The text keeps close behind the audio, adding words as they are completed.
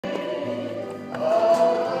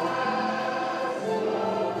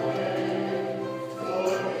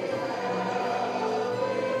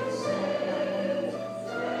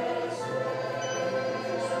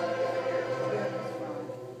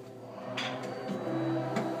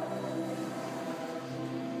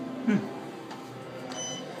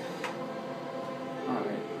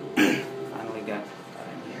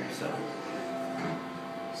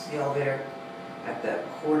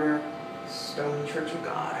Church of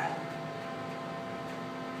God.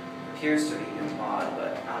 Appears to be in mod,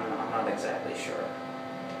 but I'm not exactly sure.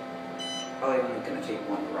 Probably only going to take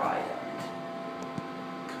one ride.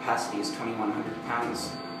 Capacity is 2,100 pounds.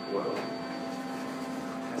 Whoa.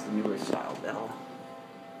 Has the newer style bell.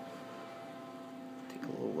 Take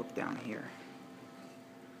a little look down here.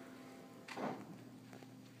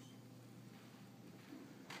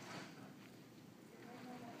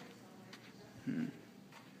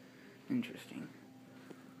 Interesting.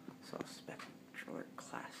 Saw Spectral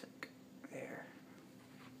Classic there.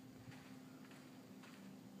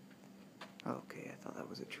 Okay, I thought that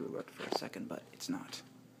was a true alert for a second, but it's not.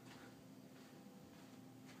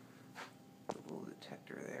 The little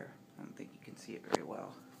detector there. I don't think you can see it very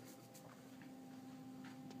well.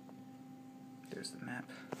 There's the map.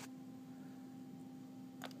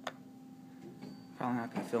 Probably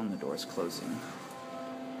not going to film the doors closing,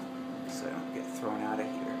 so I don't get thrown out of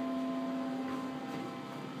here.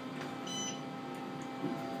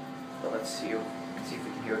 But let's see if we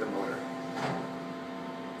can hear the motor.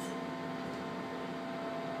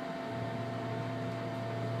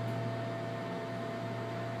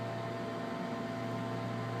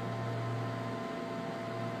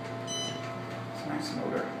 It's a nice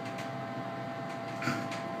motor.